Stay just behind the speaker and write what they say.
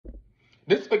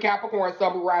This is for Capricorn,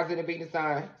 Sun, Moon, Rising, and Venus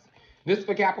signs. This is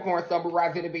for Capricorn, Sun, Moon,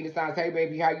 Rising, and Venus signs. Hey,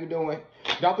 baby, how you doing?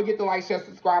 Don't forget to like, share,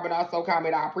 subscribe, and also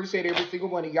comment. I appreciate every single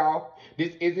one of y'all.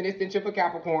 This is an extension for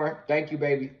Capricorn. Thank you,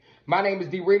 baby. My name is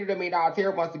DeeFondel, the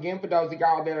 $1,000,000 once again for those of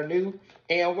y'all that are new.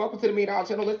 And welcome to the $1,000,000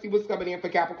 channel. Let's see what's coming in for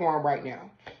Capricorn right now.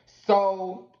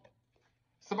 So,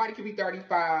 somebody could be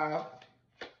 35.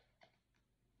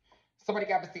 Somebody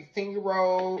got a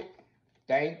 16-year-old.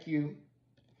 Thank you.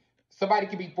 Somebody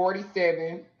could be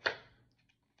 47.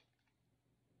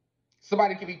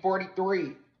 Somebody could be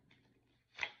 43.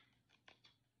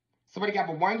 Somebody got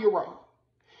a 1-year-old.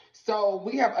 So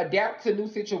we have adapt to new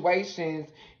situations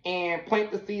and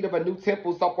plant the seed of a new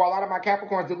temple. So for a lot of my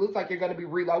Capricorns, it looks like you're going to be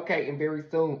relocating very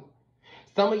soon.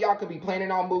 Some of y'all could be planning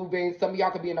on moving. Some of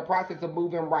y'all could be in the process of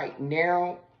moving right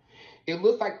now. It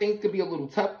looks like things could be a little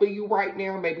tough for you right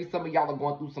now. Maybe some of y'all are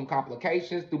going through some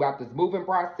complications throughout this moving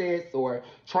process or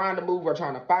trying to move or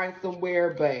trying to find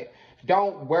somewhere. But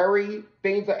don't worry.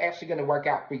 Things are actually going to work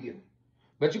out for you.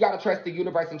 But you got to trust the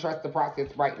universe and trust the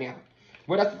process right now.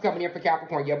 What else is coming in for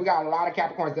Capricorn? Yeah, we got a lot of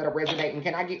Capricorns that are resonating.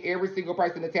 Can I get every single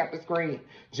person to tap the screen?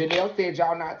 Janelle said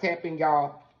y'all not tapping,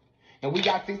 y'all. And we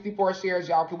got 64 shares,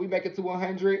 y'all. Can we make it to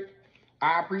 100?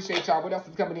 I appreciate y'all. What else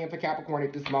is coming in for Capricorn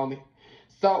at this moment?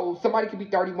 So, somebody could be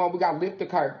 31. We got lift the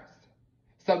curse.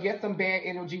 So, yes, some bad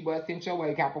energy was sent your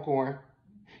way, Capricorn.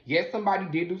 Yes, somebody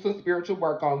did do some spiritual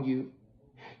work on you.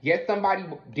 Yes, somebody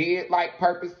did, like,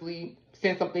 purposely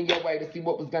send something your way to see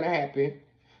what was going to happen.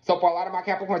 So, for a lot of my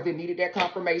Capricorns that needed that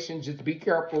confirmation, just be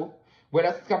careful. What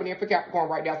else is coming in for Capricorn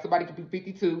right now? Somebody could be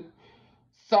 52.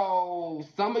 So,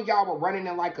 some of y'all were running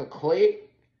in like a clique.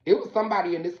 It was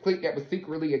somebody in this clique that was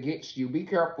secretly against you. Be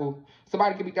careful.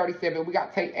 Somebody could be 37. We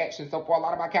got to take action. So, for a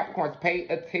lot of my Capricorns, pay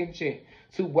attention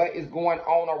to what is going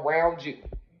on around you.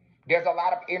 There's a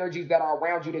lot of energies that are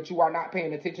around you that you are not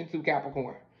paying attention to,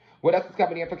 Capricorn. What else is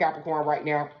coming in for Capricorn right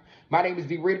now? My name is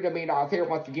DeeFondel, the $1,000,000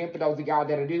 once again for those of y'all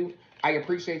that are new. I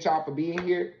appreciate y'all for being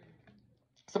here.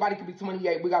 Somebody could be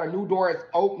 28. We got a new door is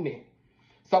opening.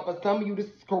 So, for some of you, this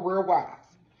is career-wise.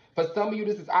 For some of you,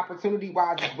 this is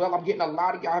opportunity-wise as well. I'm getting a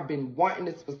lot of y'all have been wanting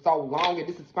this for so long, and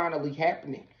this is finally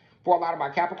happening. For a lot of my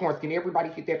Capricorns, can everybody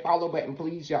hit that follow button,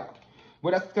 please, y'all?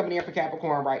 What else is coming in for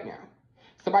Capricorn right now?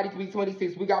 Somebody could be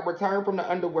 26. We got Return from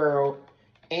the Underworld.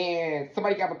 And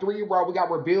somebody got a 3-year-old. We got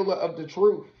Revealer of the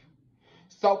Truth.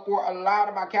 So for a lot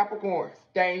of my Capricorns,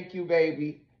 thank you,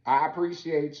 baby. I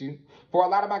appreciate you. For a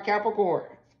lot of my Capricorns,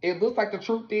 it looks like the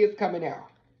truth is coming out.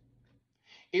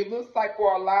 It looks like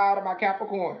for a lot of my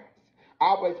Capricorns, I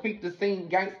always peep the scene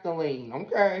gangster lean.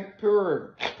 Okay,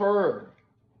 purr.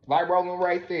 Like Roland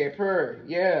Ray said, purr.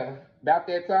 Yeah, about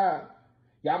that time.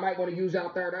 Y'all might want to use y'all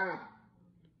third eye.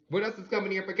 What else is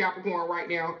coming in for Capricorn right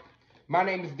now? My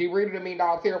name is DeeFondel, the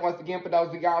 $1,000,000 once again for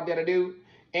those of y'all that are new.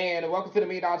 And welcome to the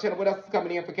 $1,000,000 channel. What else is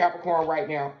coming in for Capricorn right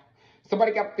now?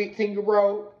 Somebody got a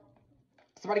 15-year-old.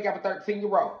 Somebody got a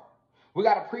 13-year-old. We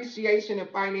got appreciation and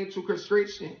financial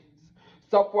constrictions.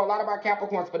 So for a lot of my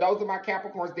Capricorns, for those of my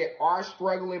Capricorns that are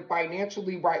struggling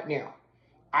financially right now,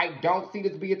 I don't see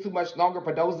this being too much longer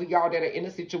for those of y'all that are in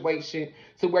a situation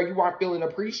to where you aren't feeling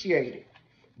appreciated.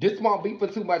 This won't be for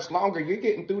too much longer. You're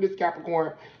getting through this,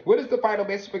 Capricorn. What is the final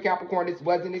message for Capricorn? This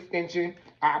was an extension.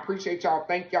 I appreciate y'all.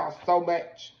 Thank y'all so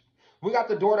much. We got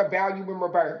the daughter value in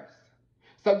reverse.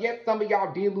 So yes, some of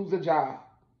y'all did lose a job.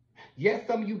 Yes,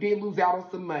 some of you did lose out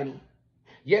on some money.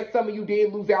 Yes, some of you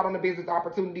did lose out on a business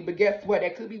opportunity, but guess what?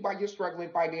 That could be why you're struggling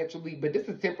financially, but this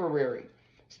is temporary.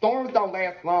 Storms don't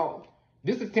last long.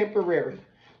 This is temporary.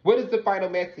 What is the final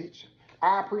message?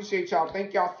 I appreciate y'all.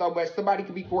 Thank y'all so much. Somebody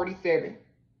could be 47.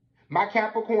 My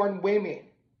Capricorn women,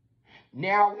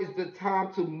 now is the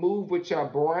time to move with your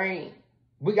brain.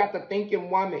 We got the thinking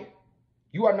woman.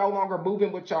 You are no longer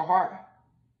moving with your heart.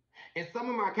 And some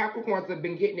of my Capricorns have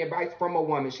been getting advice from a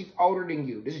woman. She's older than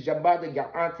you. This is your mother,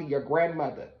 your auntie, your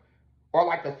grandmother. Or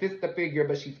like a sister figure,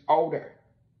 but she's older.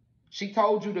 She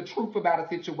told you the truth about a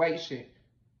situation.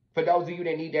 For those of you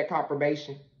that need that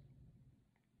confirmation.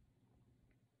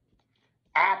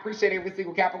 I appreciate every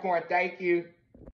single Capricorn. Thank you.